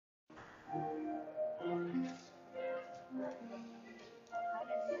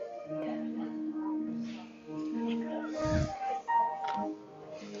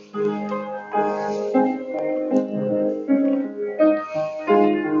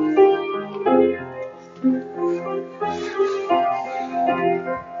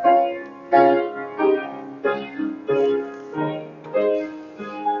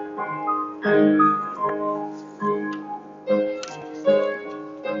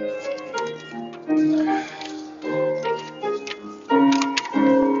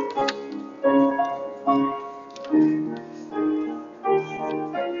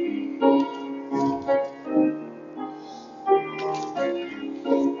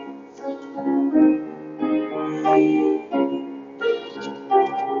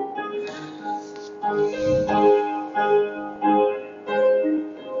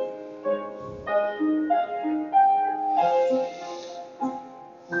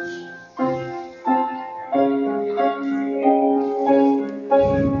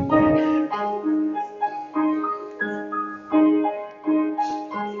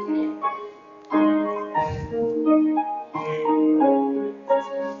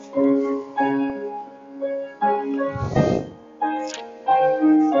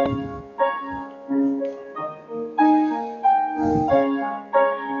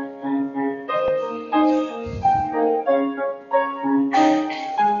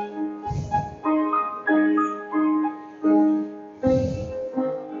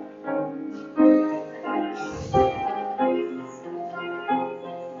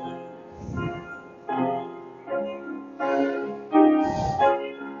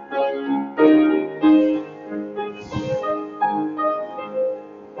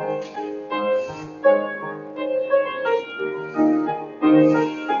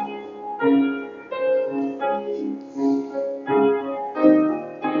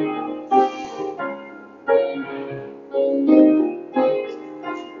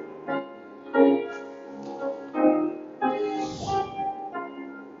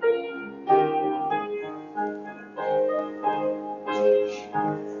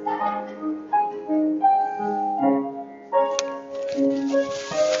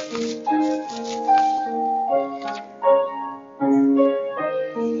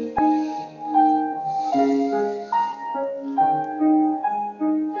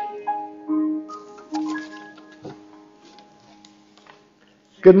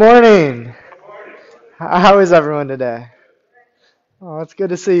Good morning. How is everyone today? Oh, it's good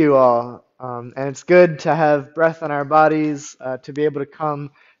to see you all. And it's good to have breath in our bodies, to be able to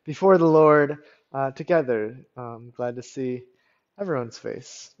come before the Lord together. Glad to see everyone's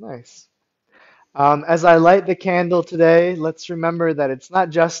face. Nice. As I light the candle today, let's remember that it's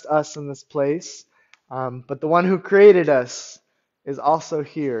not just us in this place, but the one who created us is also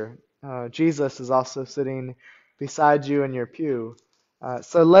here. Jesus is also sitting beside you in your pew.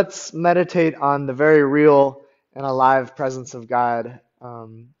 So let's meditate on the very real and alive presence of God,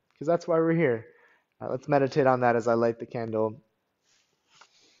 because that's why we're here. Let's meditate on that as I light the candle.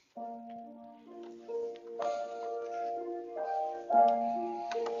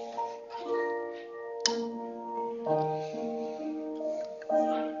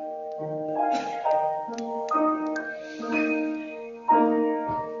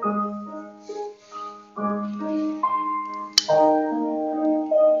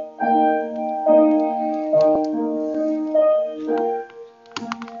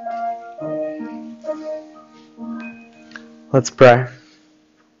 Let's pray.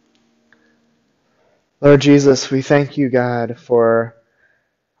 Lord Jesus, we thank you, God, for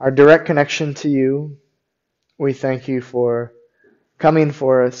our direct connection to you. We thank you for coming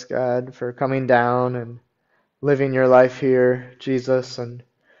for us, God, for coming down and living your life here, Jesus, and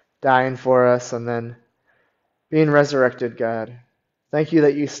dying for us and then being resurrected, God. Thank you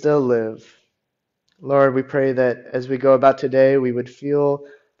that you still live. Lord, we pray that as we go about today, we would feel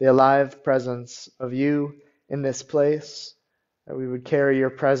the alive presence of you in this place, that we would carry your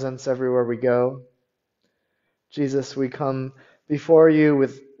presence everywhere we go. Jesus, we come before you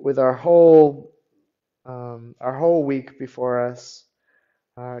with our whole week before us,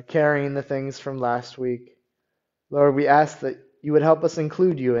 carrying the things from last week. Lord, we ask that you would help us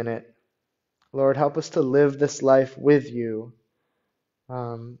include you in it. Lord, help us to live this life with you,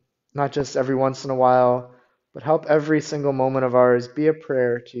 not just every once in a while, but help every single moment of ours be a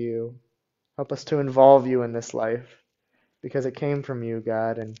prayer to you. Help us to involve you in this life because it came from you,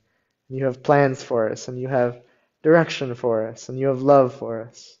 God, and you have plans for us, and you have direction for us, and you have love for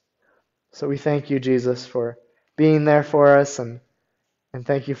us. So we thank you, Jesus, for being there for us, and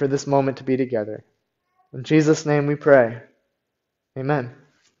thank you for this moment to be together. In Jesus' name we pray. Amen.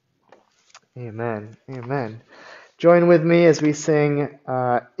 Amen. Amen. Join with me as we sing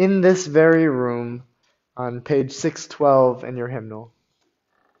In This Very Room on page 612 in your hymnal.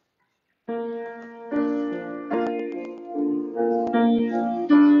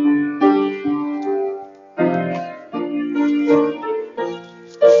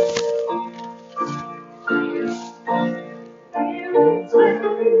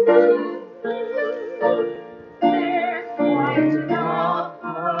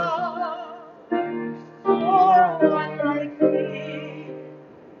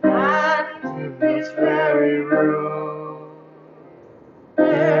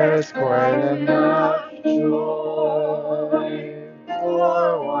 There's quite enough joy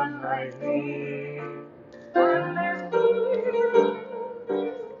for one like me. And there's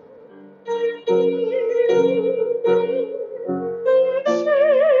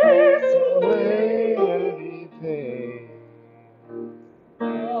away any pain.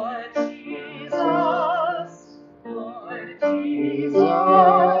 Lord Jesus, Lord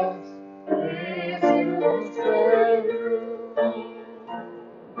Jesus, is in this bedroom.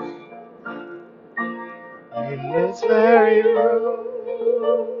 In this very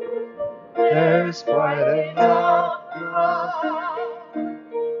room, there's quite enough love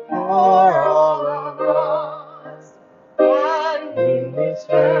for all of us. And in this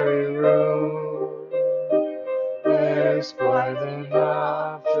very room, there's quite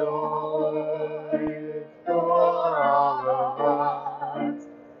enough joy for all of us.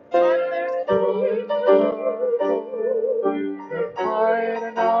 And there's quite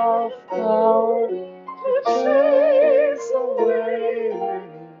enough power to chase away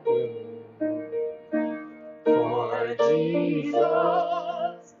for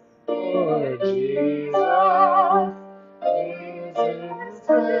Jesus, for Jesus is in this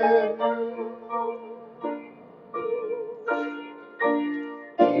bedroom.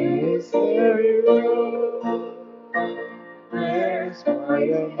 In this very room, there's quite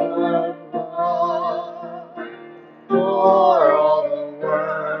enough love for all the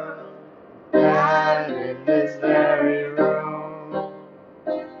world. And in this very room,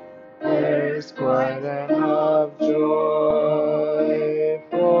 there's quite enough joy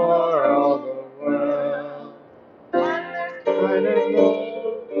for all the world. And there's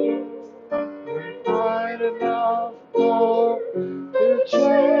quite enough love to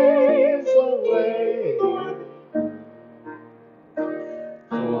chase away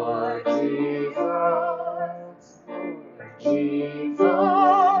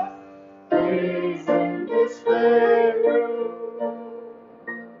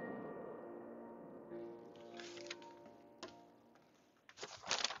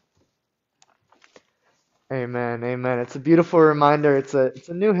Amen. Amen. It's a beautiful reminder. It's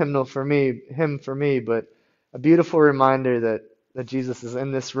a new hymn for me, but a beautiful reminder that Jesus is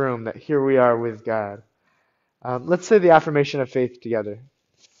in this room, that here we are with God. Let's say the affirmation of faith together.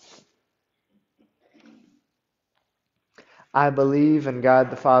 I believe in God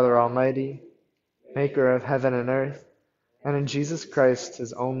the Father Almighty, maker of heaven and earth, and in Jesus Christ,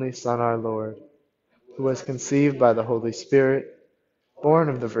 his only Son, our Lord, who was conceived by the Holy Spirit, born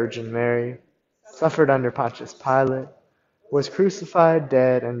of the Virgin Mary, suffered under Pontius Pilate, was crucified,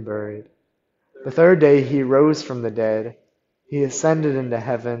 dead, and buried. The third day he rose from the dead. He ascended into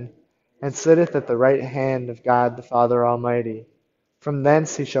heaven, and sitteth at the right hand of God the Father Almighty. From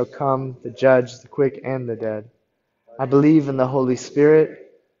thence he shall come to judge the quick and the dead. I believe in the Holy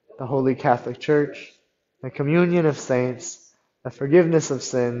Spirit, the Holy Catholic Church, the communion of saints, the forgiveness of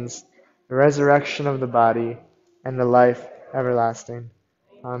sins, the resurrection of the body, and the life everlasting.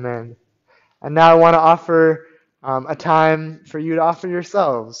 Amen. And now I want to offer a time for you to offer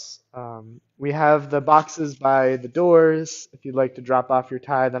yourselves. We have the boxes by the doors. If you'd like to drop off your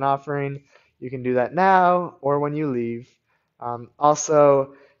tithe and offering, you can do that now or when you leave.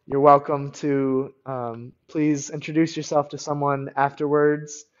 Also, you're welcome to please introduce yourself to someone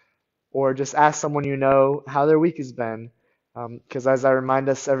afterwards, or just ask someone you know how their week has been. Because as I remind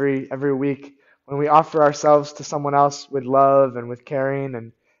us every week, when we offer ourselves to someone else with love and with caring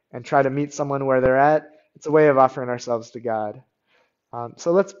and try to meet someone where they're at, it's a way of offering ourselves to God.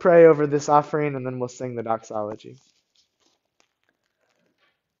 So let's pray over this offering and then we'll sing the doxology.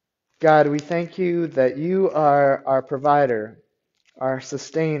 God, we thank you that you are our provider, our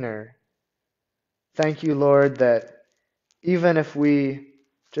sustainer. Thank you, Lord, that even if we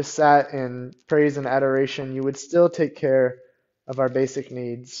just sat in praise and adoration, you would still take care of our basic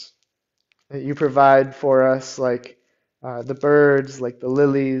needs. That you provide for us like the birds, like the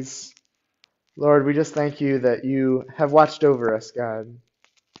lilies. Lord, we just thank you that you have watched over us, God.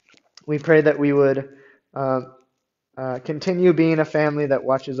 We pray that we would uh, continue being a family that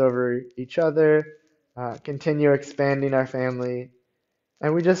watches over each other, continue expanding our family,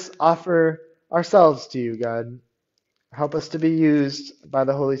 and we just offer ourselves to you, God. Help us to be used by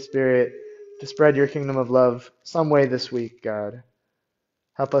the Holy Spirit to spread your kingdom of love some way this week, God.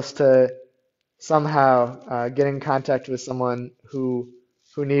 Help us to somehow get in contact with someone who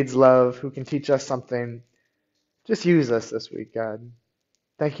needs love, who can teach us something. Just use us this week, God.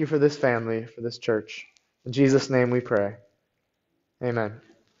 Thank you for this family, for this church. In Jesus' name we pray. Amen.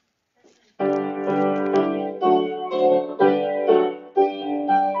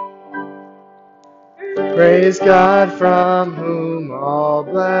 Praise God from whom all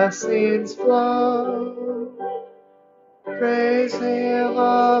blessings flow. Praise him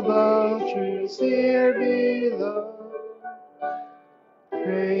above, truths here below.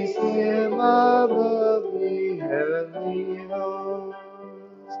 Praise him above the heavenly host.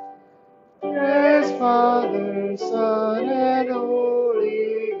 Praise Father, Son, and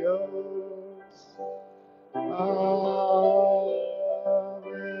Holy Ghost. Amen.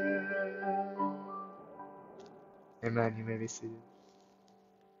 Amen. You may be seated.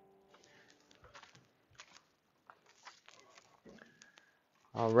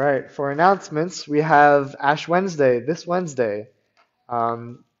 All right. For announcements, we have Ash Wednesday this Wednesday.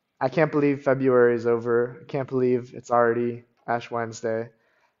 I can't believe February is over. I can't believe it's already Ash Wednesday.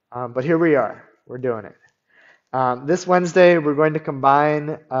 But here we are. We're doing it. This Wednesday, we're going to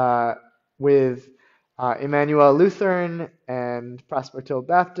combine with Emmanuel Lutheran and Prosper Till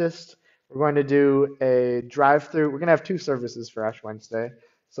Baptist. We're going to do a drive-through. We're going to have two services for Ash Wednesday.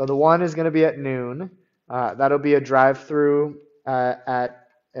 So the one is going to be at noon. That'll be a drive-through at,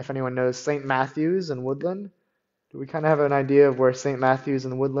 if anyone knows, St. Matthew's in Woodland. Do we kind of have an idea of where St. Matthew's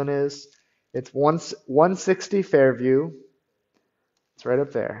in Woodland is? It's 160 Fairview. It's right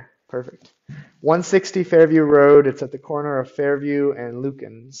up there. Perfect. 160 Fairview Road. It's at the corner of Fairview and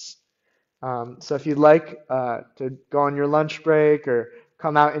Lukens. So if you'd like to go on your lunch break or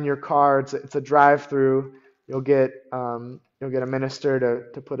come out in your car, it's a drive-through. You'll get a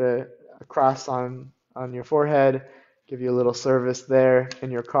minister to put a cross on your forehead, give you a little service there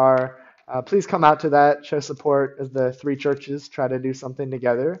in your car. Please come out to that, show support as the three churches try to do something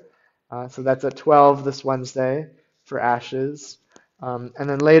together. So that's at 12 this Wednesday for Ashes. And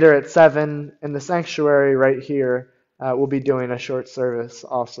then later at 7 in the sanctuary right here, we'll be doing a short service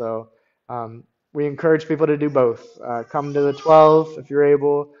also. We encourage people to do both. Come to the 12 if you're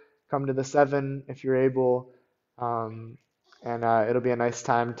able, come to the 7 if you're able, and it'll be a nice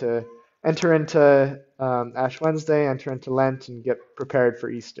time to enter into Ash Wednesday, enter into Lent, and get prepared for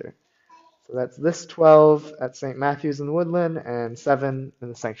Easter. So that's this 12 at St. Matthew's in Woodland and 7 in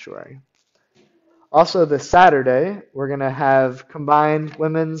the sanctuary. Also, this Saturday, we're going to have combined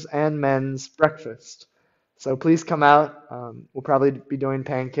women's and men's breakfast. So please come out. We'll probably be doing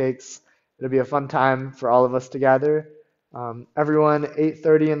pancakes. It'll be a fun time for all of us to gather. Everyone,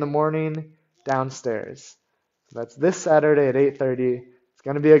 8:30 in the morning, downstairs. So that's this Saturday at 8:30. It's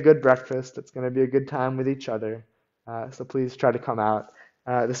going to be a good breakfast. It's going to be a good time with each other. So please try to come out.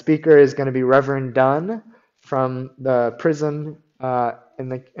 The speaker is going to be Reverend Dunn from the prison in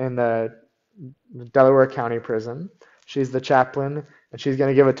the Delaware County Prison. She's the chaplain, and she's going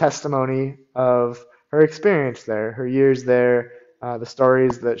to give a testimony of her experience there, her years there, the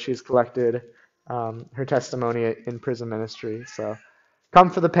stories that she's collected, her testimony in prison ministry. So come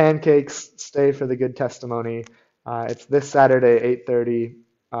for the pancakes, stay for the good testimony. It's this Saturday,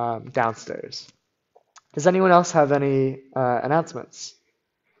 8:30, downstairs. Does anyone else have any announcements?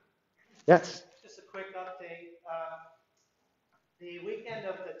 Yes. Just a quick update. The weekend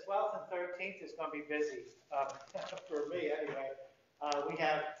of the 12th and 13th is going to be busy, for me anyway. We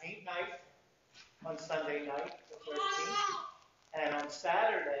have paint night on Sunday night, the 13th, and on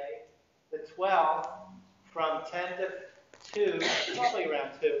Saturday, the 12th, from 10 to 2, probably around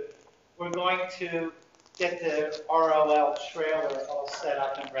 2, we're going to get the ROL trailer all set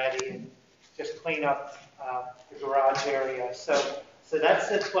up and ready and just clean up the garage area. So that's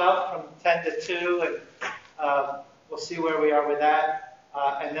the 12th from 10 to 2, and we'll see where we are with that.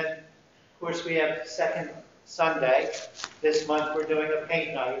 And then, of course, we have second Sunday. This month we're doing a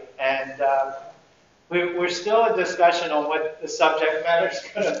paint night, and we're still in discussion on what the subject matter is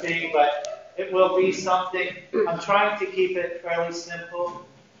going to be, but it will be something. I'm trying to keep it fairly simple,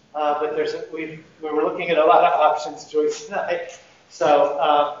 but we're looking at a lot of options, Joyce and I.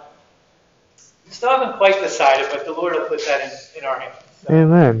 So still haven't quite decided, but the Lord will put that in our hands. So,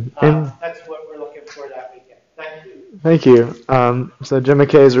 Amen. that's what we're looking for that weekend. Thank you. Thank you. So Jim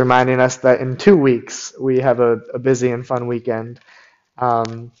McKay is reminding us that in 2 weeks we have a busy and fun weekend.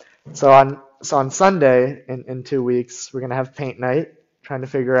 So on Sunday in 2 weeks we're gonna have paint night, trying to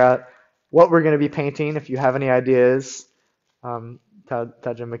figure out what we're gonna be painting. If you have any ideas, tell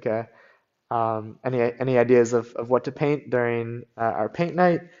Jim McKay. Any ideas of what to paint during our paint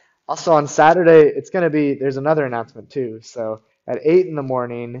night. Also on Saturday, there's another announcement too. So at 8 in the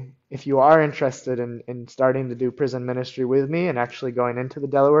morning, if you are interested in starting to do prison ministry with me and actually going into the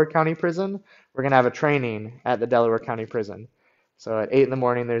Delaware County Prison, we're going to have a training at the Delaware County Prison. So at 8 in the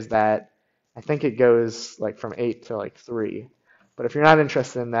morning, there's that. I think it goes like from 8 to like 3. But if you're not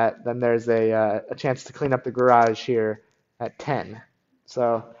interested in that, then there's a chance to clean up the garage here at 10.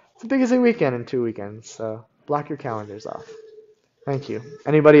 So it's a busy weekend in 2 weekends, so block your calendars off. Thank you.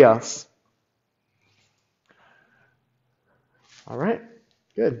 Anybody else? All right,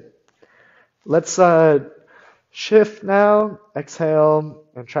 good. Let's shift now, exhale,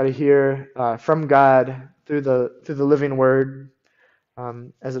 and try to hear from God through the living word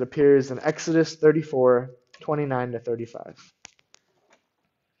as it appears in Exodus 34, 29 to 35.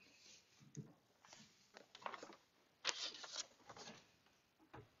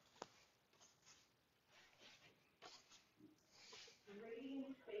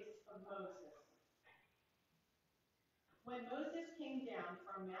 When Moses came down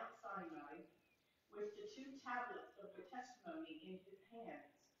from Mount Sinai with the 2 tablets of the testimony in his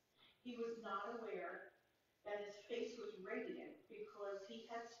hands, he was not aware that his face was radiant because he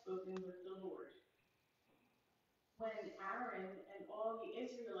had spoken with the Lord. When Aaron and all the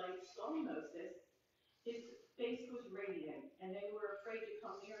Israelites saw Moses, his face was radiant, and they were afraid to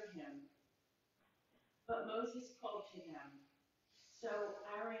come near him. But Moses called to them. So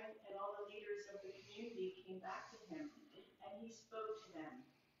Aaron and all the leaders of the community came back to him, and he spoke to them.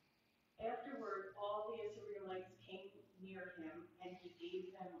 Afterward, all the Israelites came near him, and he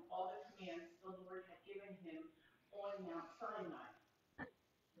gave them all the commands the Lord had given him on Mount Sinai.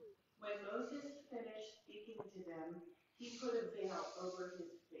 When Moses finished speaking to them, he put a veil over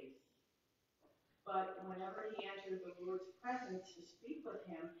his face. But whenever he entered the Lord's presence to speak with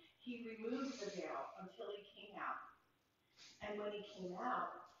him, he removed the veil until he came out. And when he came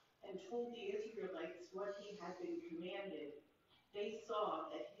out and told the Israelites what he had been commanded, they saw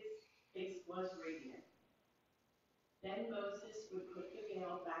that his face was radiant. Then Moses would put the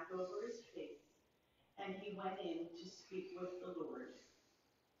veil back over his face, and he went in to speak with the Lord.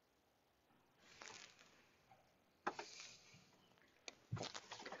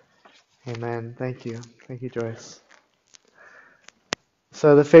 Amen. Thank you. Thank you, Joyce.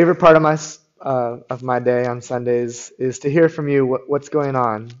 So the favorite part of my day on Sundays is to hear from you what's going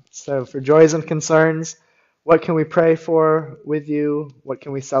on. So for joys and concerns, what can we pray for with you? What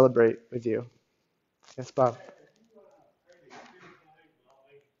can we celebrate with you? Yes, Bob.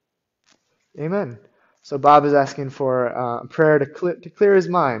 Amen. So Bob is asking for a prayer to clear his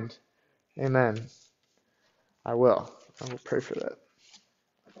mind. Amen. I will. I will pray for that.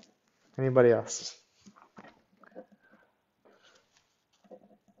 Anybody else?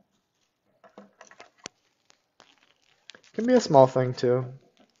 Can be a small thing too.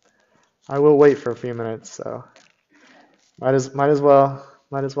 I will wait for a few minutes, so might as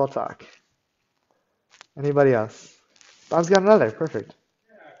well talk. Anybody else? Bob's got another. Perfect.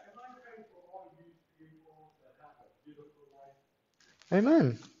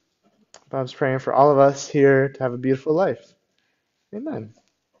 Amen. Bob's praying for all of us here to have a beautiful life. Amen.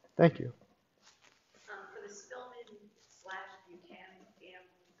 Thank you. For the Spillman/Buchanan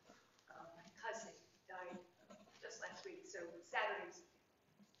family, my cousin died just last week, so Saturday's.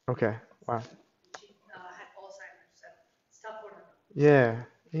 Okay. Wow. She had Alzheimer's, so it's tough for her. Yeah.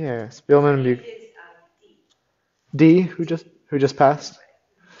 Yeah. Spielman and It Buch- is D, who just passed.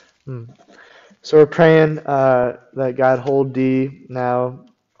 Hmm. So we're praying that God hold D now,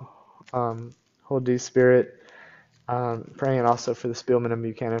 hold D's spirit. Praying also for the Spielman and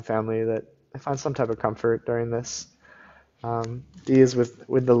Buchanan family that they find some type of comfort during this. Dee is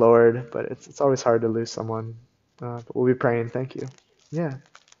with the Lord, but it's always hard to lose someone. But we'll be praying. Thank you. Yeah.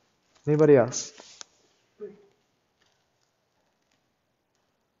 Anybody else?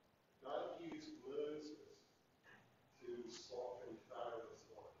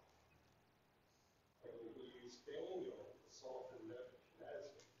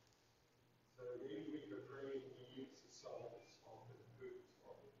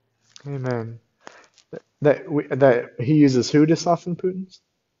 Amen. That he uses who to soften Putin?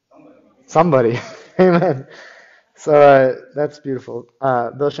 Somebody. Amen. So that's beautiful.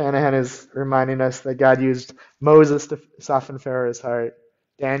 Bill Shanahan is reminding us that God used Moses to soften Pharaoh's heart,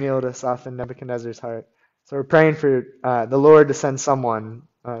 Daniel to soften Nebuchadnezzar's heart. So we're praying for the Lord to send someone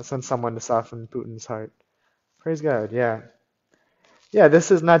to soften Putin's heart. Praise God. Yeah. Yeah,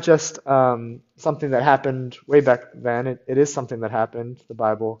 this is not just something that happened way back then. It is something that happened, the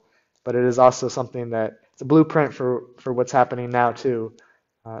Bible, but it is also something that it's a blueprint for what's happening now too.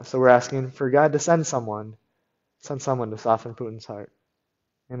 So we're asking for God to send someone to soften Putin's heart.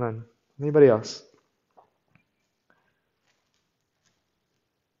 Amen. Anybody else?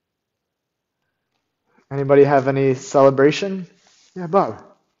 Anybody have any celebration? Yeah, Bob.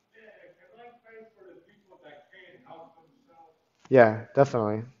 Yeah,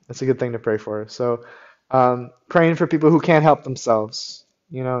 definitely. That's a good thing to pray for. So, praying for people who can't help themselves,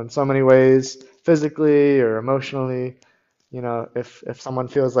 in so many ways, physically or emotionally. If someone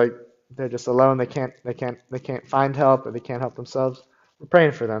feels like they're just alone, they can't find help or they can't help themselves, we're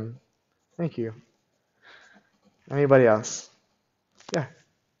praying for them. Thank you. Anybody else? Yeah.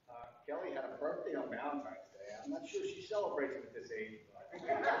 Kelly had a birthday on Valentine's Day. I'm not sure she celebrates at this age,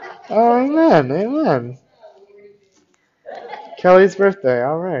 Oh, amen. Amen. Kelly's birthday.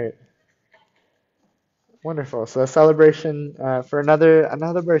 All right. Wonderful. So a celebration for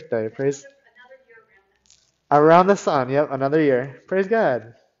another birthday. Praise around the sun. Yep, another year. Praise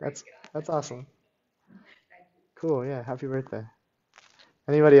God. That's awesome. Cool. Yeah. Happy birthday.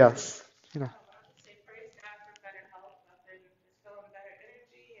 Anybody else? You know. Say praise God for better health. I've been just feeling better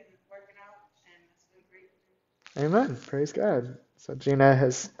energy and working out, and it's been great. Amen. Praise God. So Gina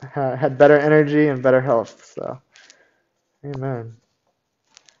has had better energy and better health. So, amen.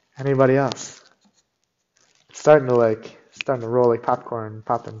 Anybody else? It's starting to roll like popcorn,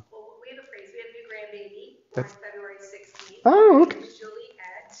 popping. Well, we have a praise. We have a new grandbaby born That's February 16th. oh, Her okay. name is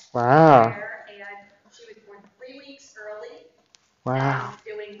Juliet. Wow. And she was born 3 weeks early Wow. and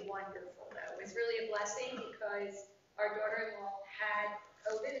doing wonderful, though. It was really a blessing because our daughter-in-law had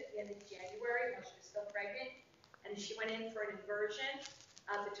COVID at the end of January while she was still pregnant, and she went in for an inversion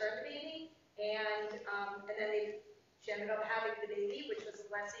to turn the baby, and then she ended up having the baby, which was a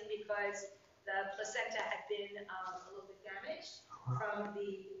blessing because the placenta had been a little bit damaged from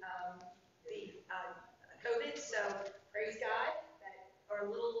the COVID. So praise God that our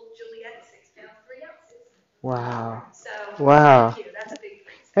little Juliet is 6 pounds 3 ounces. Wow. So Wow. thank you. That's a big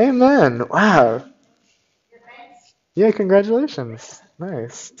praise. Amen. Wow. Yeah, thanks. Yeah, congratulations.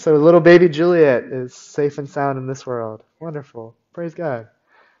 Nice. So little baby Juliet is safe and sound in this world. Wonderful. Praise God.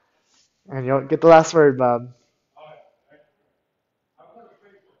 And you'll get the last word, Bob.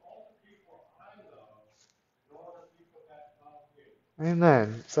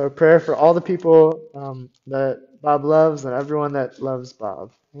 Amen. So prayer for all the people that Bob loves and everyone that loves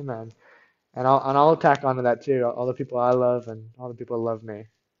Bob. Amen. And I'll tack onto that too. All the people I love and all the people who love me.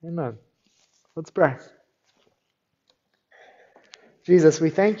 Amen. Let's pray. Jesus,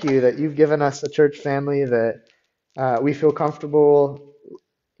 we thank you that you've given us a church family that we feel comfortable,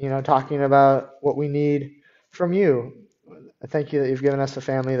 talking about what we need from you. I thank you that you've given us a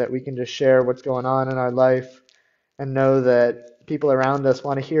family that we can just share what's going on in our life and know that people around us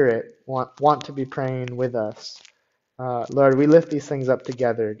want to hear it, want to be praying with us. Lord, we lift these things up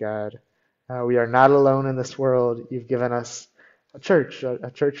together, God. We are not alone in this world. You've given us a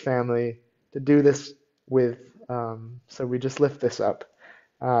church family to do this with. So we just lift this up.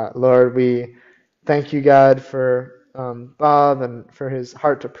 Lord, we thank you, God, for Bob and for his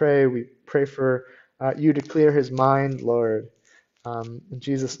heart to pray. We pray for you to clear his mind, Lord. In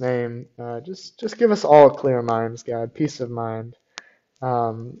Jesus' name, just give us all clear minds, God, peace of mind.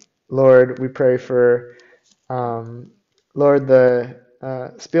 Um, Lord, we pray for um, Lord, the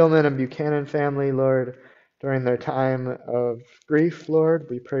Spielman and Buchanan family, Lord, during their time of grief, Lord,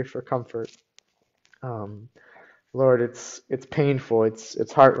 we pray for comfort. Um, Lord, it's painful,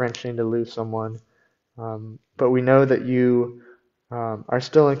 it's heart-wrenching to lose someone, but we know that you are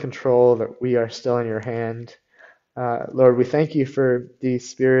still in control, that we are still in your hand. Lord, we thank you for Dee's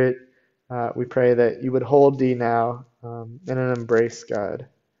spirit. We pray that you would hold Dee now in an embrace, God.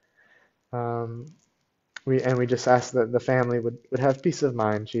 Um, we just ask that the family would have peace of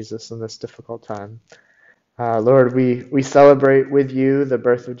mind, Jesus, in this difficult time. Lord, we celebrate with you the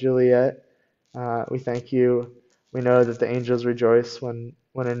birth of Juliet. We thank you. We know that the angels rejoice when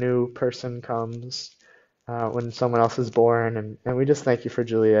a new person comes, when someone else is born, and we just thank you for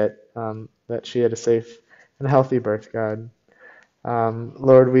Juliet, that she had a safe and healthy birth, God.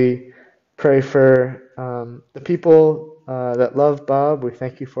 Lord, we pray for the people that love Bob. We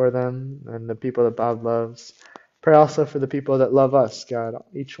thank you for them and the people that Bob loves. Pray also for the people that love us, God.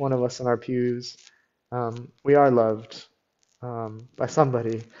 Each one of us in our pews, we are loved by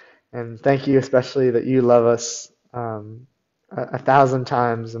somebody. And thank you especially that you love us 1,000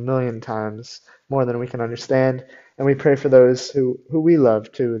 times, 1,000,000 times more than we can understand. And we pray for those who we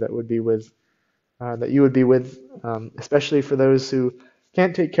love too, that you would be with, especially for those who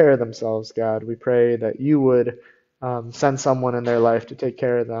can't take care of themselves, God. We pray that you would send someone in their life to take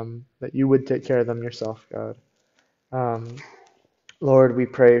care of them, that you would take care of them yourself, God. Um, Lord, we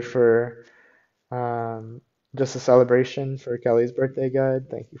pray for just a celebration for Kelly's birthday, God.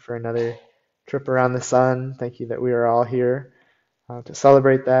 Thank you for another trip around the sun. Thank you that we are all here to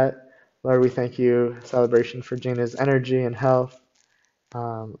celebrate that. Lord, we thank you, celebration for Gina's energy and health.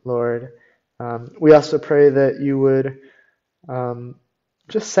 Lord, we also pray that you would um,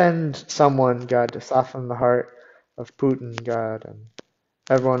 just send someone, God, to soften the heart of Putin, God, and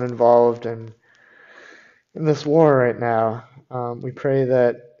everyone involved in this war right now. We pray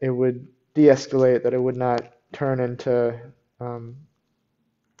that it would de-escalate, that it would not turn into um,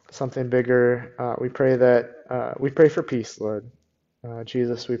 something bigger. We pray for peace, Lord.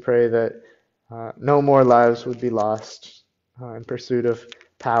 Jesus, we pray that no more lives would be lost in pursuit of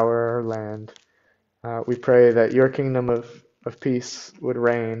power or land. We pray that your kingdom of peace would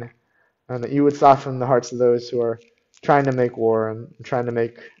reign and that you would soften the hearts of those who are trying to make war and trying to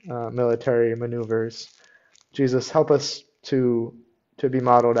make military maneuvers. Jesus, help us to be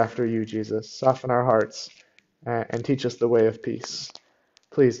modeled after you, Jesus. Soften our hearts and teach us the way of peace.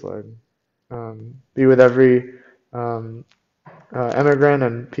 Please, Lord, be with every um, immigrant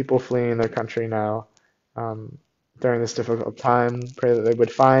and people fleeing their country now um, during this difficult time. Pray that they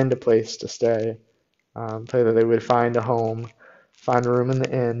would find a place to stay. Pray that they would find a home, find a room in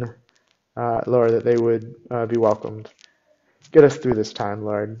the inn, Lord, that they would be welcomed. Get us through this time,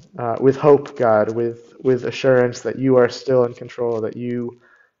 Lord, with hope, God, with assurance that you are still in control, that you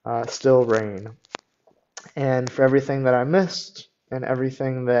still reign. And for everything that I missed and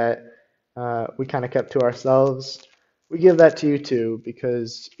everything that we kind of kept to ourselves, we give that to you too,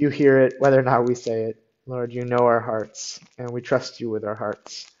 because you hear it whether or not we say it. Lord, you know our hearts, and we trust you with our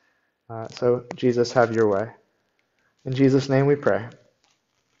hearts. So, Jesus, have your way. In Jesus' name we pray.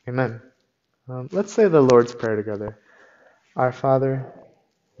 Amen. Let's say the Lord's Prayer together. Our Father,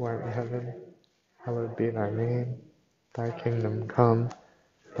 who art in heaven, hallowed be thy name. Thy kingdom come,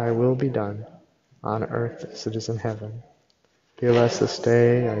 thy will be done, on earth as it is in heaven. Give us this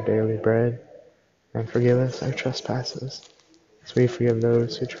day our daily bread, and forgive us our trespasses, as we forgive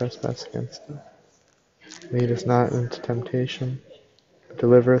those who trespass against us. Lead us not into temptation, but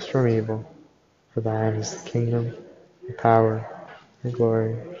deliver us from evil. For thine is the kingdom, the power, and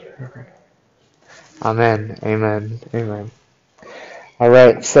glory forever. Amen. Amen. Amen. All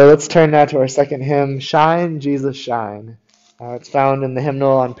right, so let's turn now to our second hymn, Shine, Jesus, Shine. It's found in the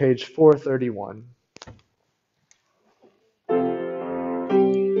hymnal on page 431.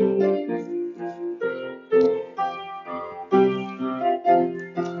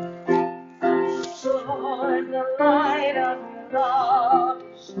 Lord, the light of love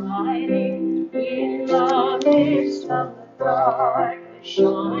shining in the midst of the darkness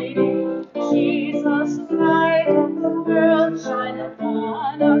shining. Jesus, light of the world, shine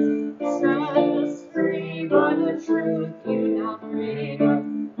upon us. Set us free by the truth you now bring us.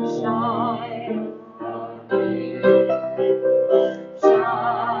 Shine on me.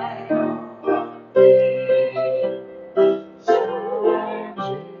 Shine on me. Shine,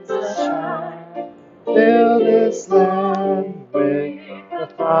 Jesus, shine. Fill this land with the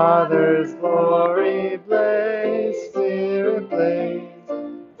Father's glory. Blaze, Spirit, blaze.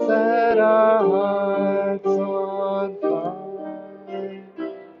 Set our hearts on fire.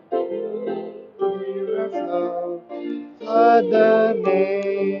 River flow. Flood the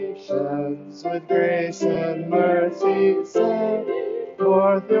nations with grace and mercy. Send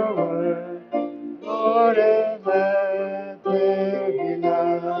forth your word, Lord, and let there be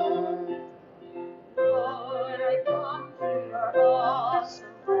light. Lord, I come to your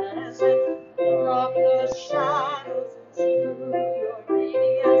awesome presence, from the shadows into your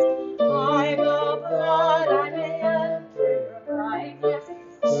radiance. By the blood I may enter your brightness.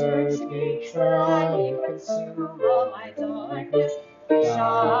 Search me, try me, consume all my darkness.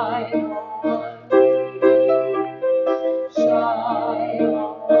 Shine on me. Shine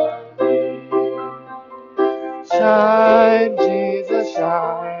on me. Shine, Jesus,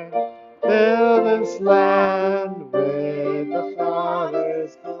 shine. Fill this land with the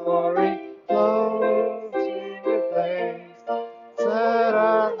Father's glory. Flow, Spirit, blaze. Set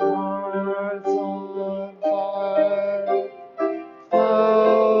our hearts on fire.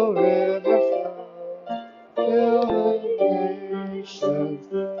 Flow, river, flow. Fill the nations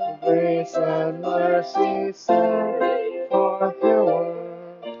with grace and mercy. Send forth your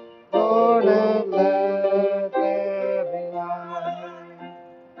word, Lord, and let there be light.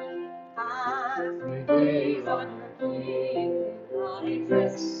 As we gaze on your kingly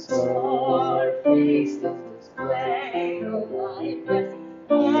brightness, our faces display your likeness,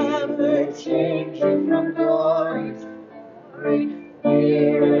 ever changing from glory to glory.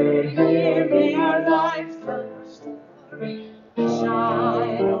 Mirrored here, may our lives tell your story.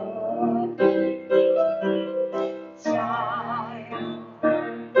 Shine on me, shine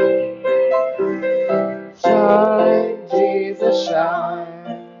on me. Shine, Jesus, shine.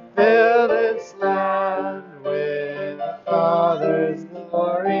 Fill this land with the Father's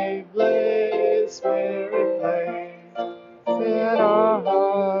glory. Blaze, Spirit, blaze. Set our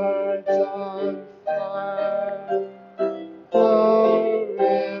hearts on fire. Flow,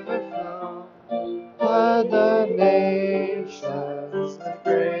 river, flow. Flood the nations with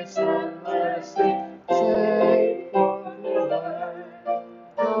grace and mercy. Send forth your word,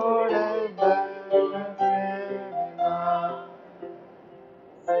 Lord, and let there be light.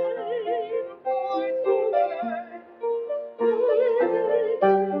 Sing forth your word,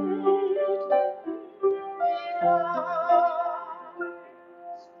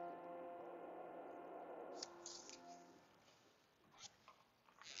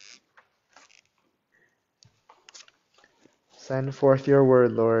 Send forth your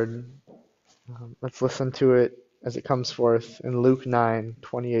word, Lord. Let's listen to it as it comes forth in Luke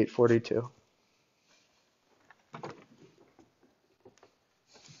 9:28-42. You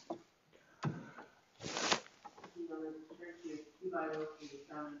want to turn to your two Bibles to the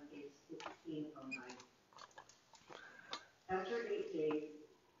Psalm page 16 online. After 8 days,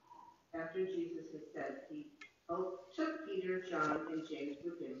 after Jesus had said, he took Peter, John, and James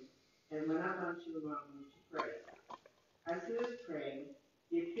with him, and went up onto a mountain to pray. As he was praying,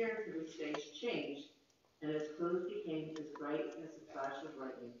 the appearance of his face changed, and his clothes became as bright as a flash of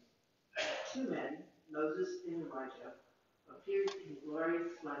lightning. Two men, Moses and Elijah, appeared in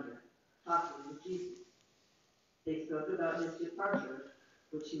glorious splendor, talking with Jesus. They spoke about his departure,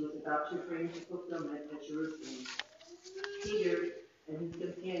 which he was about to bring to fulfillment at Jerusalem. Peter and his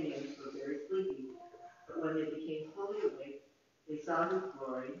companions were very sleepy, but when they became fully awake, they saw his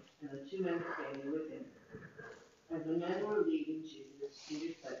glory and the two men standing with him. As the men were leaving Jesus,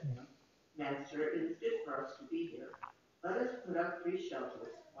 Peter said to him, Master, it is good for us to be here. Let us put up 3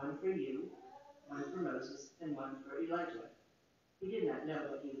 shelters, one for you, one for Moses, and one for Elijah. He did not know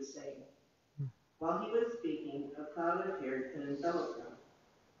what he was saying. While he was speaking, a cloud appeared and enveloped them.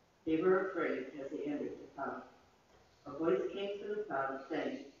 They were afraid as they entered the cloud. A voice came from the cloud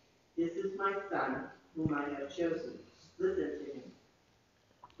saying, This is my son, whom I have chosen. Listen to him.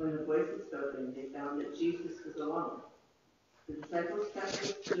 When the voice had spoken, they found that Jesus was alone. The disciples kept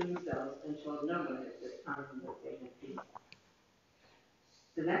this to themselves and told no one at the time what they had seen.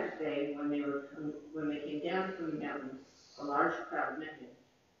 The next day, when they came down from the mountain, a large crowd met him.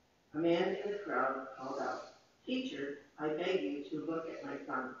 A man in the crowd called out, Teacher, I beg you to look at my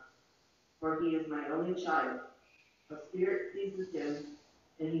son, for he is my only child. A spirit seizes him,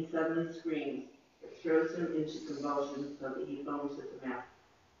 and he suddenly screams. It throws him into convulsions so that he foams at the mouth.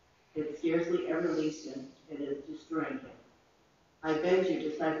 It scarcely ever leaves him, and is destroying him. I begged your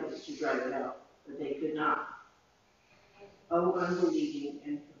disciples to drive it out, but they could not. O unbelieving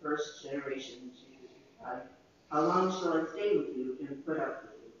and perverse generation, Jesus replied, how long shall I stay with you and put up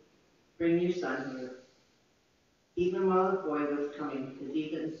with you? Bring your son here. Even while the boy was coming, the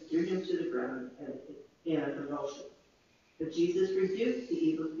demon threw him to the ground in a convulsion. But Jesus rebuked the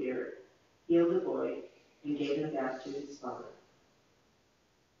evil spirit, healed the boy, and gave him back to his father.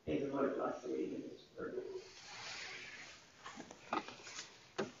 May the Lord bless the reading of his word.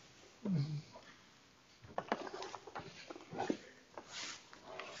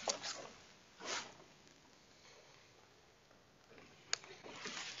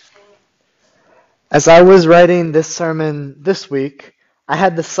 As I was writing this sermon this week, I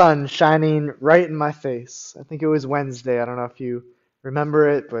had the sun shining right in my face. I think it was Wednesday. I don't know if you remember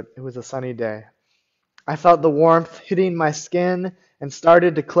it, but it was a sunny day. I felt the warmth hitting my skin and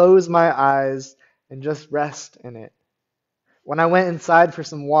started to close my eyes and just rest in it. When I went inside for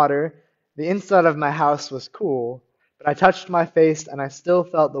some water, the inside of my house was cool, but I touched my face and I still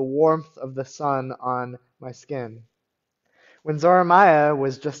felt the warmth of the sun on my skin. When Zoramiah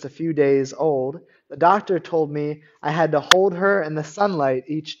was just a few days old, the doctor told me I had to hold her in the sunlight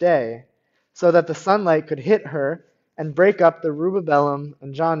each day so that the sunlight could hit her and break up the rubellum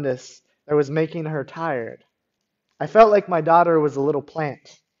and jaundice that was making her tired. I felt like my daughter was a little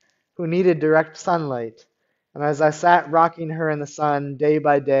plant who needed direct sunlight, and as I sat rocking her in the sun day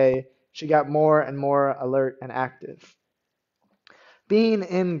by day, she got more and more alert and active. Being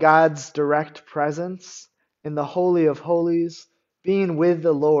in God's direct presence, in the Holy of Holies, being with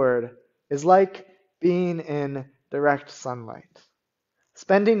the Lord, is like being in direct sunlight.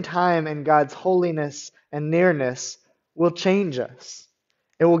 Spending time in God's holiness and nearness will change us.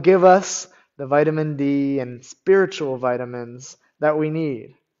 It will give us the vitamin D and spiritual vitamins that we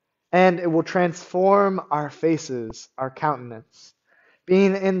need. And it will transform our faces, our countenance.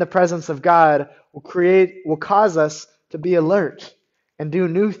 Being in the presence of God will cause us to be alert and do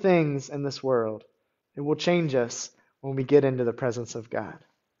new things in this world. It will change us when we get into the presence of God.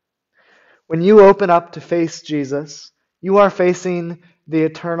 When you open up to face Jesus, you are facing the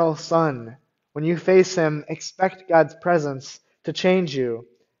eternal Son. When you face him, expect God's presence to change you,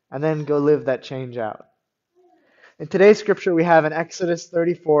 and then go live that change out. In today's scripture, we have in Exodus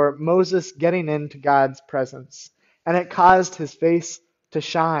 34, Moses getting into God's presence, and it caused his face to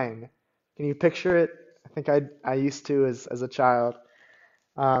shine. Can you picture it? I think I used to as a child.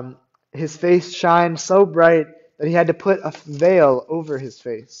 His face shined so bright that he had to put a veil over his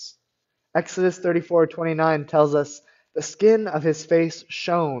face. Exodus 34:29 tells us the skin of his face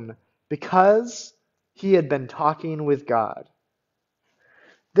shone because he had been talking with God.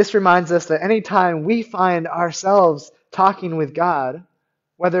 This reminds us that anytime we find ourselves talking with God,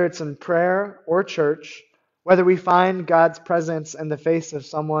 whether it's in prayer or church, whether we find God's presence in the face of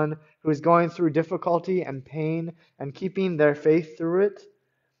someone who is going through difficulty and pain and keeping their faith through it,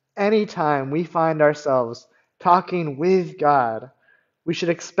 anytime we find ourselves talking with God, we should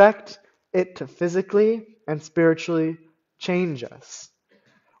expect it to physically and spiritually change us.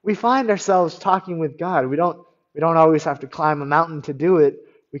 We find ourselves talking with God. We don't always have to climb a mountain to do it.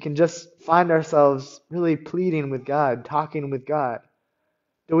 We can just find ourselves really pleading with God, talking with God.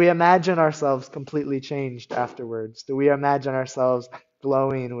 Do we imagine ourselves completely changed afterwards? Do we imagine ourselves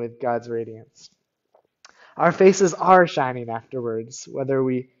glowing with God's radiance? Our faces are shining afterwards, whether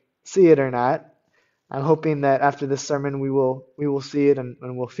we see it or not. I'm hoping that after this sermon we will see it and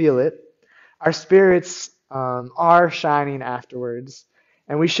we'll feel it. Our spirits are shining afterwards,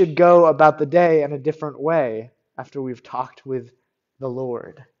 and we should go about the day in a different way after we've talked with the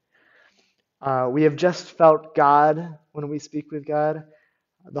Lord. We have just felt God when we speak with God,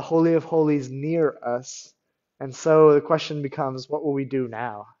 the Holy of Holies near us. And so the question becomes, what will we do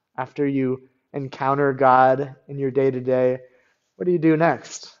now? After you encounter God in your day-to-day, what do you do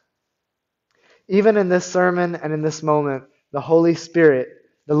next? Even in this sermon and in this moment, the Holy Spirit,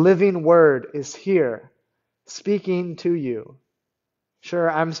 the living Word, is here, speaking to you. Sure,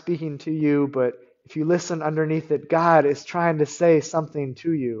 I'm speaking to you, but if you listen underneath it, God is trying to say something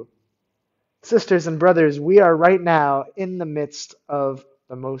to you. Sisters and brothers, we are right now in the midst of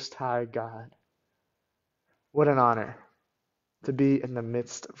the Most High God. What an honor to be in the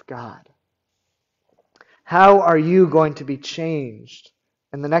midst of God. How are you going to be changed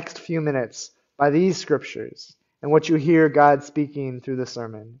in the next few minutes by these scriptures and what you hear God speaking through the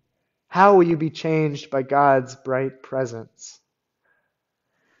sermon? How will you be changed by God's bright presence?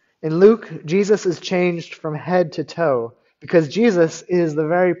 In Luke, Jesus is changed from head to toe because Jesus is the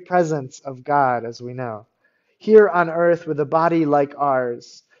very presence of God, as we know. Here on earth with a body like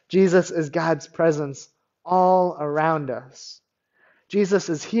ours, Jesus is God's presence all around us. Jesus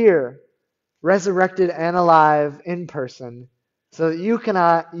is here, resurrected and alive in person, so that you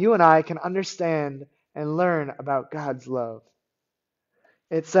and I can understand and learn about God's love.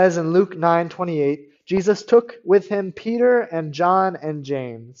 It says in Luke 9:28, Jesus took with him Peter and John and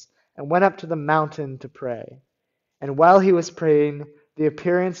James and went up to the mountain to pray. And while he was praying, the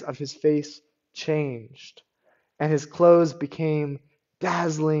appearance of his face changed, and his clothes became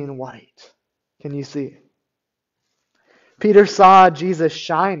dazzling white. Can you see? Peter saw Jesus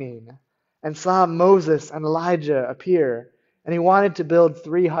shining and saw Moses and Elijah appear, and he wanted to build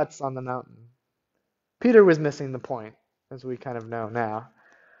 3 huts on the mountain. Peter was missing the point, as we kind of know now.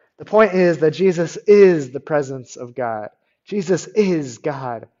 The point is that Jesus is the presence of God. Jesus is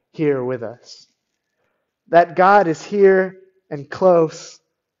God here with us. That God is here and close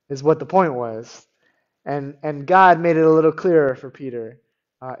is what the point was. And God made it a little clearer for Peter.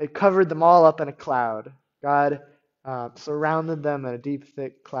 It covered them all up in a cloud. God surrounded them in a deep,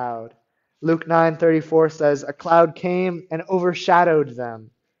 thick cloud. Luke 9:34 says, a cloud came and overshadowed them,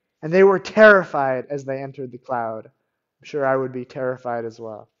 and they were terrified as they entered the cloud. I'm sure I would be terrified as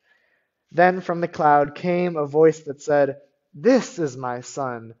well. Then from the cloud came a voice that said, this is my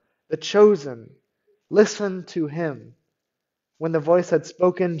son, the chosen. Listen to him. When the voice had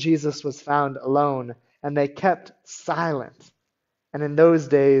spoken, Jesus was found alone, and they kept silent, and in those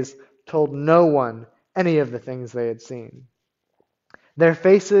days told no one any of the things they had seen. Their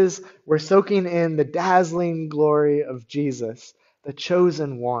faces were soaking in the dazzling glory of Jesus, the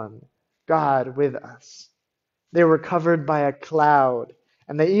chosen one, God with us. They were covered by a cloud,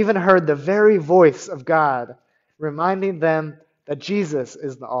 and they even heard the very voice of God, reminding them that Jesus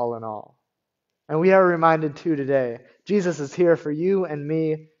is the all in all. And we are reminded too today, Jesus is here for you and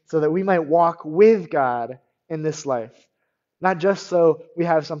me so that we might walk with God in this life. Not just so we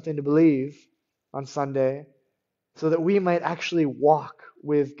have something to believe on Sunday, so that we might actually walk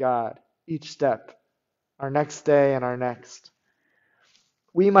with God each step, our next day and our next.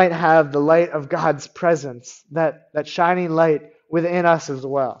 We might have the light of God's presence, that shining light within us as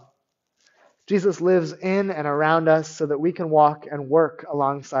well. Jesus lives in and around us so that we can walk and work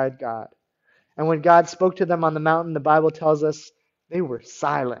alongside God. And when God spoke to them on the mountain, the Bible tells us they were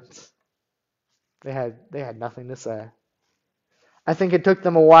silent. They had nothing to say. I think it took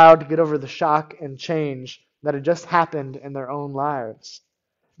them a while to get over the shock and change that had just happened in their own lives.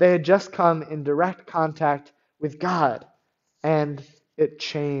 They had just come in direct contact with God, and it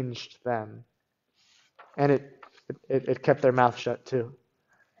changed them. And it kept their mouth shut too.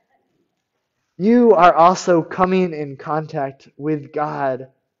 You are also coming in contact with God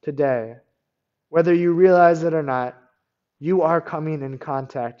today. Whether you realize it or not, you are coming in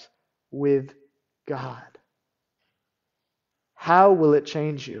contact with God. How will it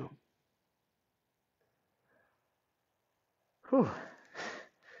change you? Whew.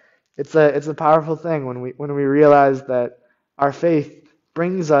 It's a powerful thing when we realize that our faith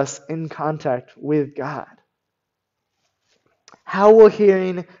brings us in contact with God. How will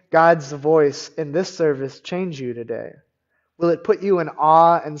hearing God's voice in this service change you today? Will it put you in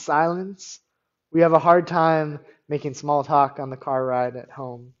awe and silence? We have a hard time making small talk on the car ride at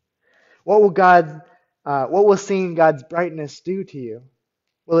home. What will seeing God's brightness do to you?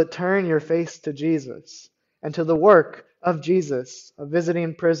 Will it turn your face to Jesus and to the work of Jesus, of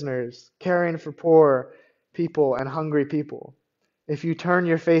visiting prisoners, caring for poor people and hungry people? If you turn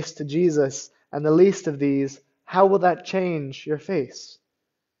your face to Jesus and the least of these, how will that change your face?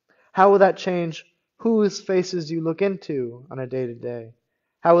 How will that change whose faces you look into on a day-to-day?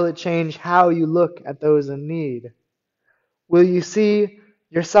 How will it change how you look at those in need? Will you see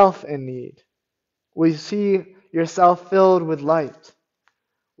yourself in need? Will you see yourself filled with light?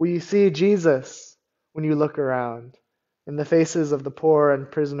 Will you see Jesus when you look around, in the faces of the poor and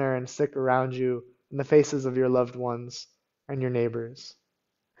prisoner and sick around you, in the faces of your loved ones and your neighbors?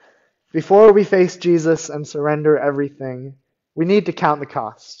 Before we face Jesus and surrender everything, we need to count the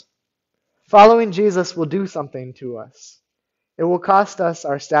cost. Following Jesus will do something to us. It will cost us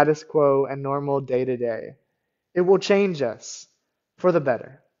our status quo and normal day-to-day. It will change us for the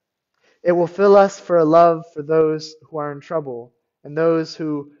better. It will fill us for a love for those who are in trouble and those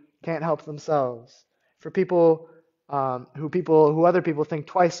who can't help themselves, for people who other people think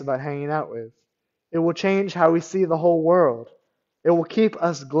twice about hanging out with. It will change how we see the whole world. It will keep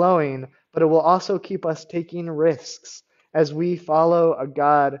us glowing, but it will also keep us taking risks as we follow a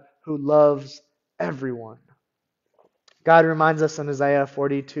God who loves everyone. God reminds us in Isaiah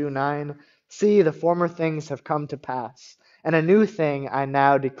 42:9, "See, the former things have come to pass, and a new thing I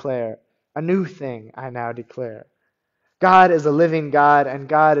now declare. A new thing I now declare." God is a living God, and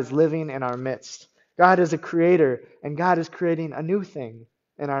God is living in our midst. God is a creator, and God is creating a new thing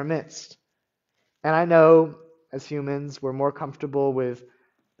in our midst. And I know, as humans, we're more comfortable with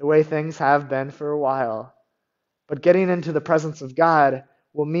the way things have been for a while. But getting into the presence of God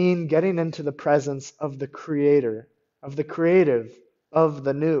will mean getting into the presence of the Creator, of the creative, of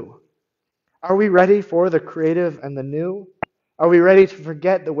the new. Are we ready for the creative and the new? Are we ready to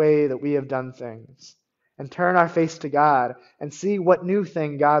forget the way that we have done things and turn our face to God and see what new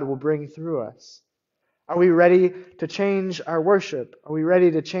thing God will bring through us? Are we ready to change our worship? Are we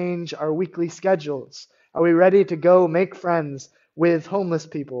ready to change our weekly schedules? Are we ready to go make friends with homeless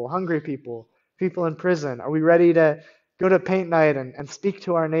people, hungry people, people in prison? Are we ready to go to paint night and speak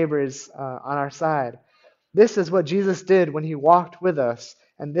to our neighbors on our side? This is what Jesus did when he walked with us,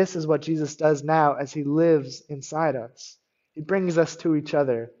 and this is what Jesus does now as he lives inside us. He brings us to each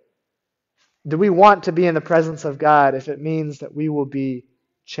other. Do we want to be in the presence of God if it means that we will be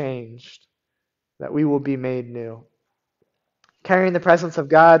changed, that we will be made new? Carrying the presence of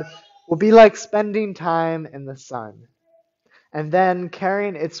God will be like spending time in the sun and then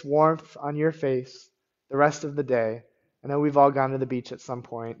carrying its warmth on your face the rest of the day. I know we've all gone to the beach at some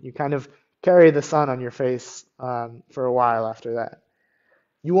point. You kind of carry the sun on your face for a while after that.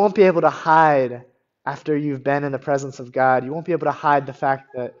 You won't be able to hide after you've been in the presence of God. You won't be able to hide the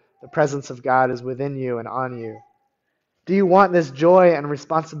fact that the presence of God is within you and on you. Do you want this joy and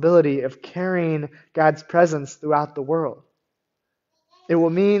responsibility of carrying God's presence throughout the world? It will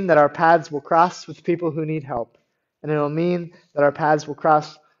mean that our paths will cross with people who need help. And it will mean that our paths will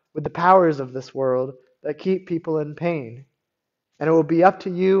cross with the powers of this world that keep people in pain. And it will be up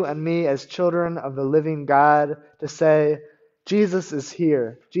to you and me as children of the living God to say, Jesus is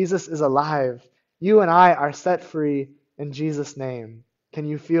here. Jesus is alive. You and I are set free in Jesus' name. Can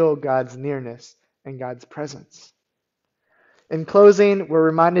you feel God's nearness and God's presence? In closing, we're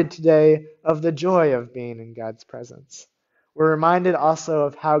reminded today of the joy of being in God's presence. We're reminded also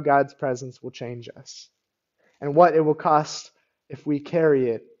of how God's presence will change us and what it will cost if we carry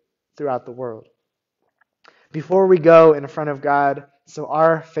it throughout the world. Before we go in front of God, so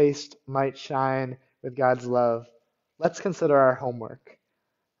our face might shine with God's love, let's consider our homework.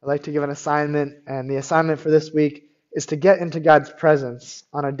 I'd like to give an assignment, and the assignment for this week is to get into God's presence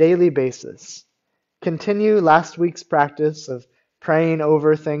on a daily basis. Continue last week's practice of praying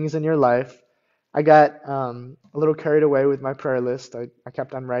over things in your life. I got a little carried away with my prayer list. I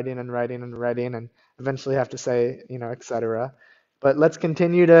kept on writing and writing and writing and eventually have to say, etc. But let's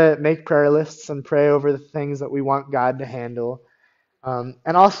continue to make prayer lists and pray over the things that we want God to handle.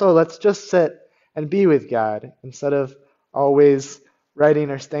 And also, let's just sit and be with God instead of always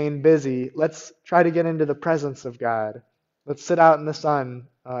writing or staying busy. Let's try to get into the presence of God. Let's sit out in the sun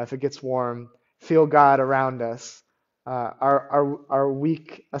if it gets warm, feel God around us. Our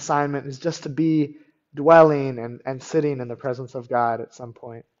week assignment is just to be dwelling and sitting in the presence of God at some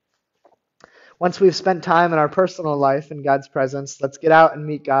point. Once we've spent time in our personal life in God's presence, let's get out and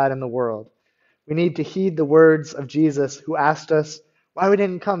meet God in the world. We need to heed the words of Jesus, who asked us why we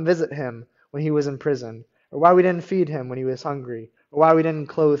didn't come visit him when he was in prison, or why we didn't feed him when he was hungry, or why we didn't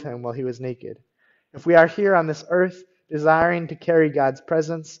clothe him while he was naked. If we are here on this earth desiring to carry God's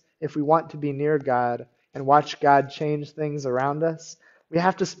presence, if we want to be near God and watch God change things around us, we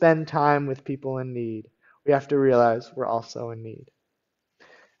have to spend time with people in need. We have to realize we're also in need.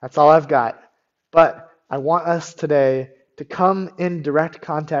 That's all I've got. But I want us today to come in direct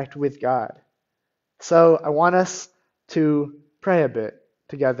contact with God. So I want us to pray a bit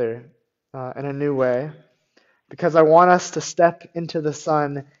together in a new way, because I want us to step into the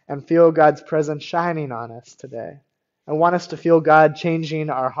sun and feel God's presence shining on us today. I want us to feel God changing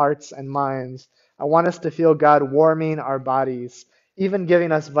our hearts and minds. I want us to feel God warming our bodies, even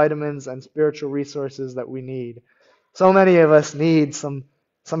giving us vitamins and spiritual resources that we need. So many of us need some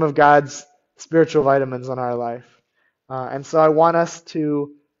of God's spiritual vitamins in our life. And so I want us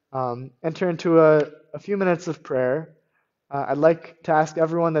to enter into a few minutes of prayer. I'd like to ask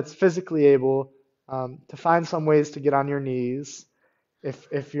everyone that's physically able to find some ways to get on your knees.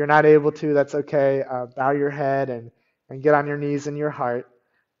 If you're not able to, that's okay. Bow your head and get on your knees in your heart.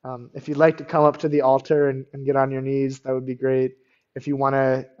 If you'd like to come up to the altar and get on your knees, that would be great. If you want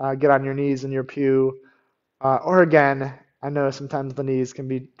to get on your knees in your pew, or again, I know sometimes the knees can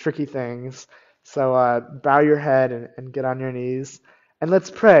be tricky things. So bow your head and get on your knees. And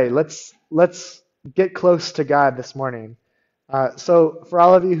let's pray. Let's get close to God this morning. So for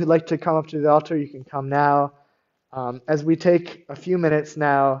all of you who'd like to come up to the altar, you can come now. As we take a few minutes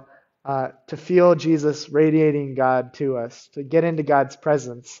now to feel Jesus radiating God to us, to get into God's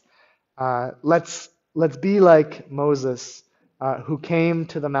presence, let's be like Moses, who came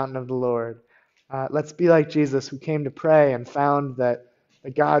to the mountain of the Lord. Let's be like Jesus, who came to pray and found that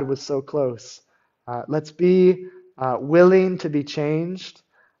God was so close. Let's be willing to be changed.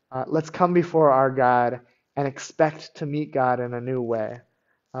 Let's come before our God and expect to meet God in a new way.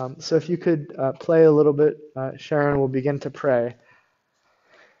 So if you could play a little bit, Sharon will begin to pray.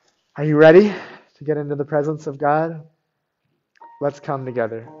 Are you ready to get into the presence of God? Let's come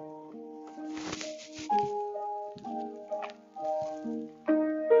together.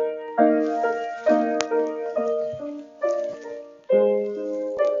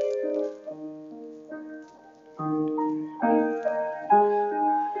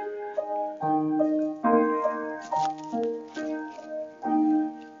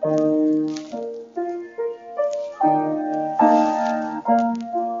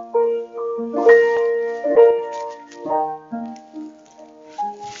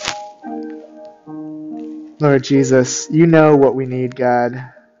 Lord Jesus, you know what we need,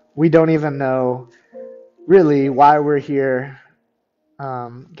 God. We don't even know really why we're here,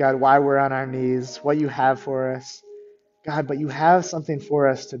 God, why we're on our knees, what you have for us. God, but you have something for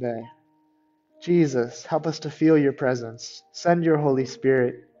us today. Jesus, help us to feel your presence. Send your Holy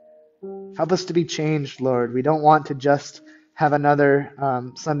Spirit. Help us to be changed, Lord. We don't want to just have another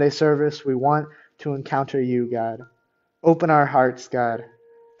Sunday service. We want to encounter you, God. Open our hearts, God.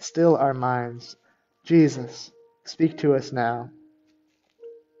 Still our minds. Jesus, speak to us now.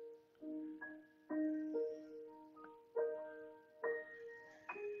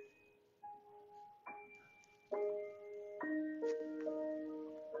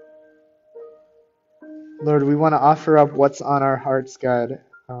 Lord, we want to offer up what's on our hearts, God.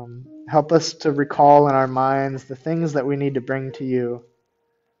 Help us to recall in our minds the things that we need to bring to you.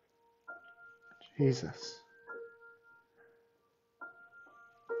 Jesus.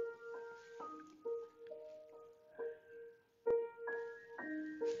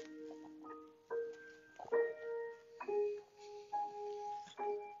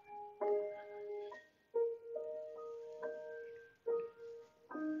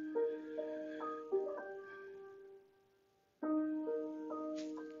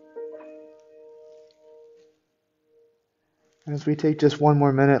 As we take just one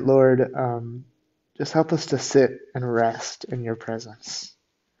more minute, Lord, just help us to sit and rest in your presence.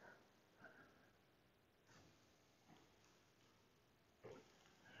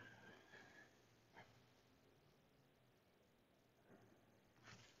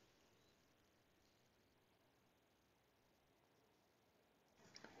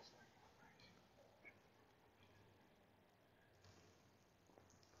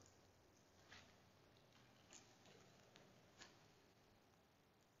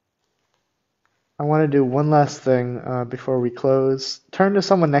 I want to do one last thing before we close. Turn to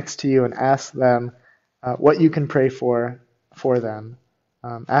someone next to you and ask them what you can pray for them.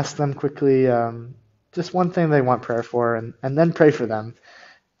 Ask them quickly just one thing they want prayer for, and then pray for them.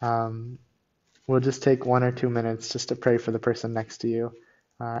 We'll just take 1 or 2 minutes just to pray for the person next to you,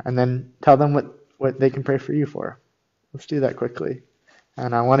 and then tell them what they can pray for you for. Let's do that quickly.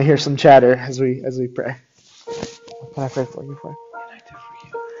 And I want to hear some chatter as we pray. What can I pray for you for? What can I do for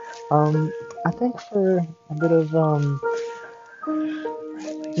you? I think for a bit of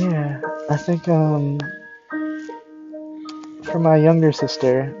I think for my younger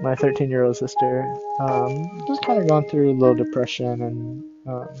sister, my 13-year-old sister, just kind of going through a little depression, and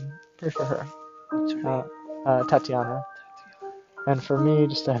pray for her. What's her name? Tatiana. And for me,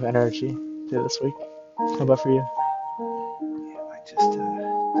 just to have energy through this week. How about for you? Yeah, I just to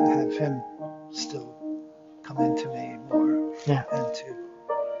have him still come into me more, Yeah. and to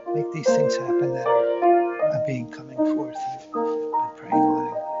make these things happen that are being coming forth. I'm praying on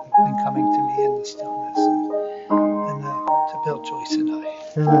it. They've been coming to me in the stillness, and to build Joyce and I.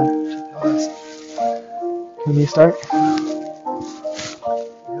 Can you start? Heavenly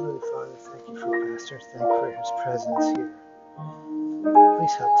Father, thank you for Pastor. Thank you for his presence here.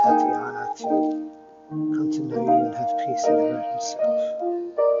 Please help Tatiana to come to know you and have peace in and of himself,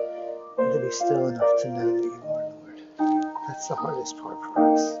 and to be still enough to know that you are Lord. That's the hardest part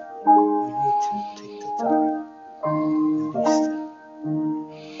for us. We need to take the time and be still.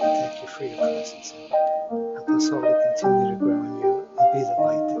 Thank you for your presence, and help us all to continue to grow in you and be the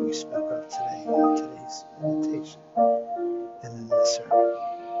light that you spoke of today in today's meditation and in this sermon.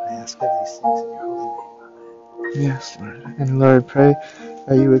 I ask of these things in your holy name. Amen. Yes, Lord. And Lord, pray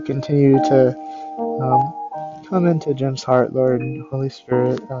that you would continue to come into Jim's heart, Lord. Holy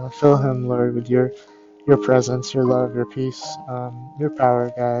Spirit, fill him, Lord, with your presence, your love, your peace, your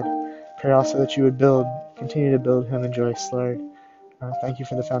power, God. Pray also that you would continue to build him and Joyce, Lord. Thank you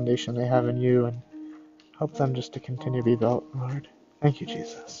for the foundation they have in you, and help them just to continue to be built, Lord. Thank you,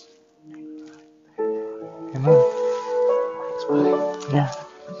 Jesus. Amen. Yeah.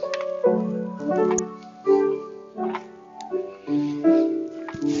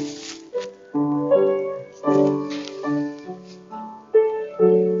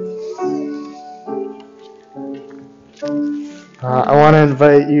 I want to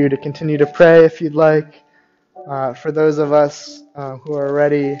invite you to continue to pray if you'd like. For those of us who are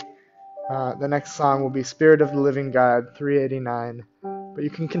ready, the next song will be Spirit of the Living God, 389. But you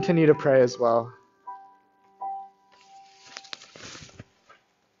can continue to pray as well.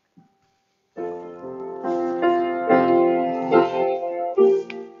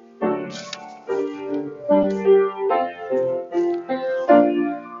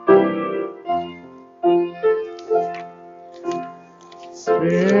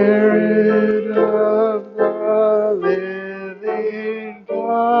 Spirit of the living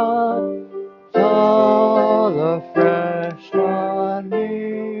God, fall afresh on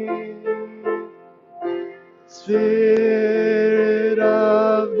me. Spirit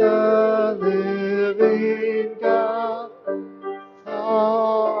of the living God,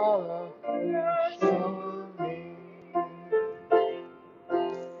 fall afresh on me.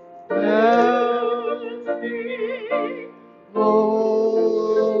 Help me,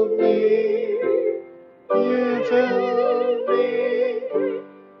 mold me, you fill me,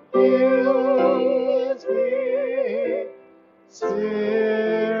 use me.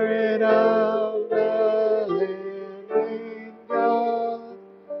 Spirit of the living God,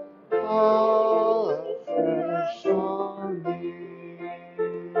 fall afresh on me.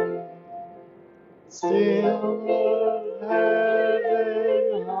 Still of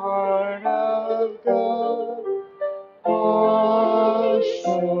heaven, heart of God, wash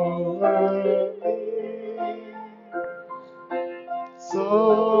over me.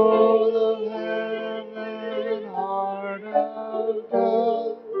 Soul of heaven, heart of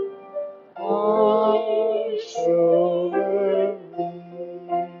God, wash over me.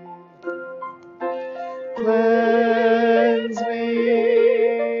 Cleanse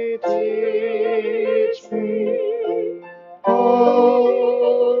me, teach me,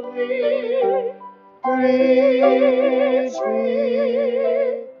 hold me, preach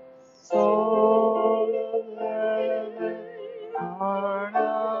me. Soul of heaven, heart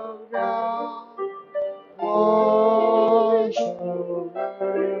of God, wash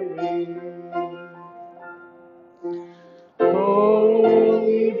over me.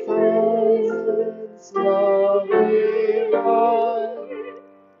 Holy presence, lovely God,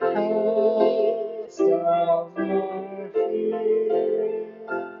 cast out my fear.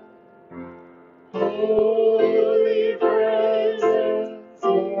 Holy presence,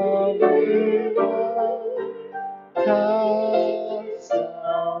 lovely God, cast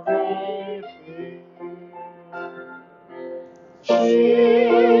out my fear.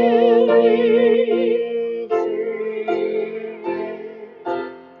 Chill me, free me,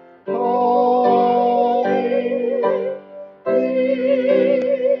 call me,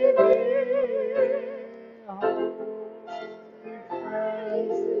 lead me. Holy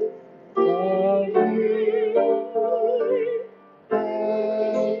presence, lovely Lord,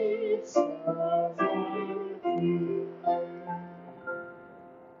 cast out my fear.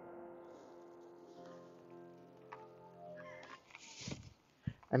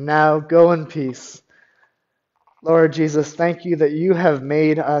 And now go in peace. Lord Jesus, thank you that you have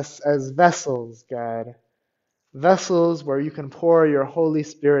made us as vessels, God. Vessels where you can pour your Holy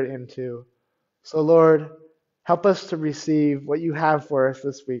Spirit into. So, Lord, help us to receive what you have for us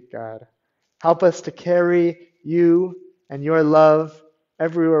this week, God. Help us to carry you and your love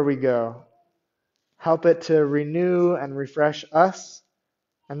everywhere we go. Help it to renew and refresh us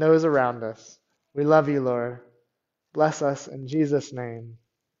and those around us. We love you, Lord. Bless us in Jesus' name.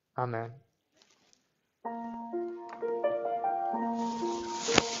 Amen.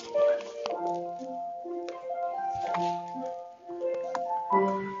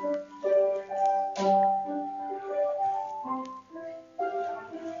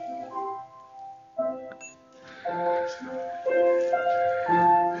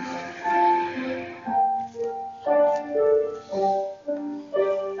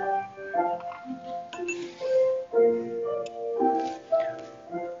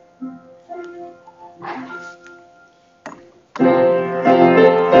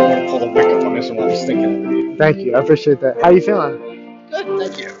 Pull the mic up on this one. I was thinking. Thank you. I appreciate that. How you feeling? Good,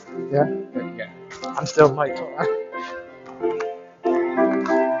 thank you. Yeah? Good, yeah. I'm still mic'd. Hold on.